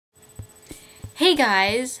Hey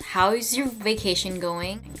guys, how's your vacation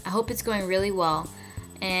going? I hope it's going really well.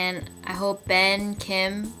 And I hope Ben,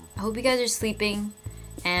 Kim, I hope you guys are sleeping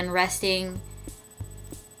and resting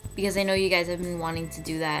because I know you guys have been wanting to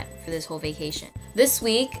do that for this whole vacation. This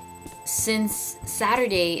week, since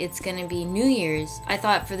Saturday it's gonna be New Year's, I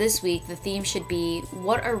thought for this week the theme should be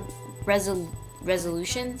what are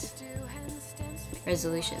resolutions?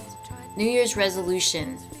 New Year's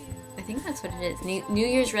resolution. I think that's what it is. New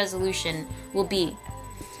Year's resolution will be.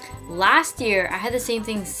 Last year, I had the same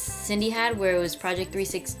thing Cindy had where it was Project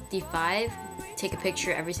 365, take a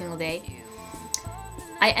picture every single day.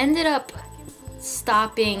 I ended up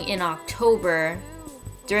stopping in October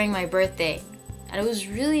during my birthday. And it was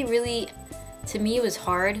really, to me, it was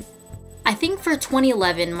hard. I think for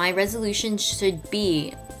 2011, my resolution should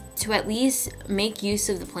be to at least make use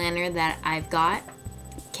of the planner that I've got.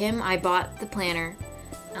 Kim, I bought the planner.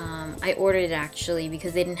 I ordered it actually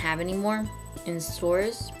because they didn't have any more in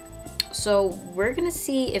stores. So we're gonna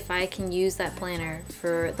see if I can use that planner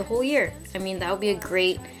for the whole year. I mean, that would be a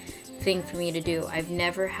great thing for me to do. I've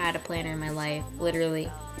never had a planner in my life,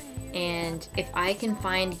 literally. And if I can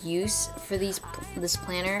find use for this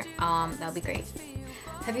planner, that'll be great.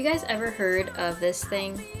 Have you guys ever heard of this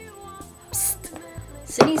thing? Psst.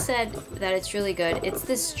 Cindy said that it's really good. It's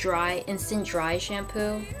this instant dry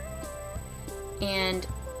shampoo. And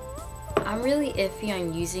I'm really iffy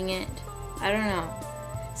on using it. I don't know.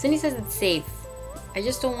 Cindy says it's safe. I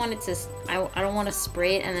just don't want it to, I don't want to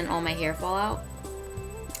spray it and then all my hair fall out.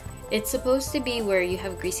 It's supposed to be where you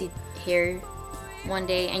have greasy hair one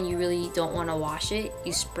day and you really don't want to wash it.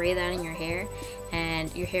 You spray that in your hair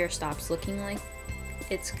and your hair stops looking like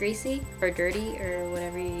it's greasy or dirty or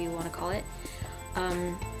whatever you want to call it.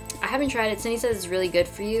 I haven't tried it. Cindy says it's really good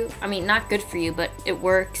for you. I mean, not good for you, but it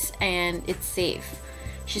works and it's safe.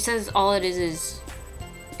 She says all it is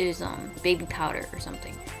baby powder or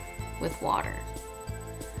something with water.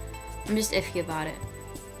 I'm just iffy about it.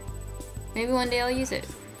 Maybe one day I'll use it.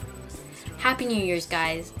 Happy New Year's,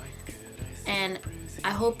 guys. And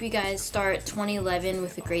I hope you guys start 2011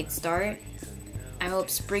 with a great start. I hope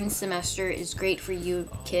spring semester is great for you,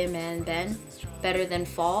 Kim and Ben. Better than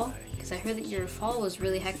fall. Because I heard that your fall was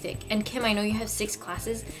really hectic. And Kim, I know you have 6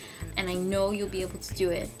 classes, and I know you'll be able to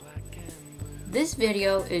do it. This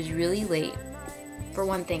video is really late. For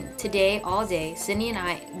one thing, today, all day, Cindy and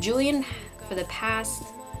I, Julian, for the past,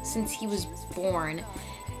 since he was born,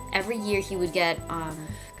 every year he would get,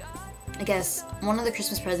 I guess, one of the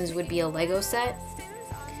Christmas presents would be a Lego set.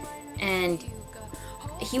 And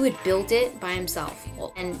he would build it by himself.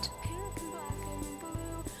 And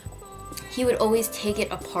he would always take it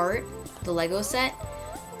apart, the Lego set.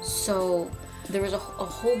 So there was a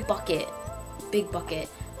whole bucket, big bucket,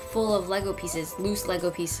 full of Lego pieces, loose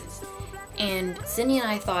Lego pieces. And Cindy and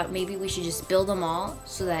I thought maybe we should just build them all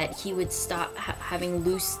so that he would stop having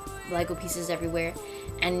loose Lego pieces everywhere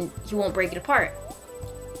and he won't break it apart.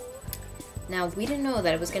 Now, we didn't know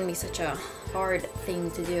that it was going to be such a hard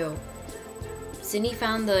thing to do. Cindy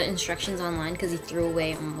found the instructions online because he threw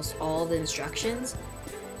away almost all the instructions.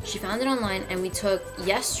 She found it online and we took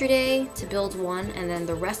yesterday to build one and then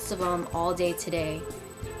the rest of them all day today.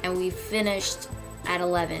 And we finished at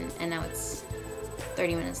 11 and now it's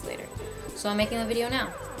 30 minutes later. So I'm making the video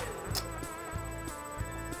now.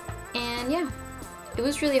 And yeah, it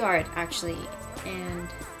was really hard actually. And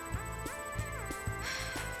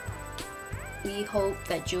we hope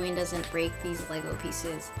that Julian doesn't break these Lego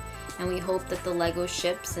pieces. And we hope that the Lego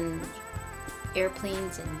ships and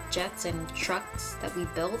airplanes and jets and trucks that we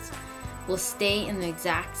built will stay in the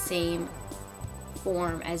exact same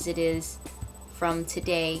form as it is from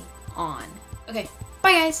today on. Okay,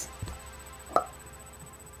 bye guys!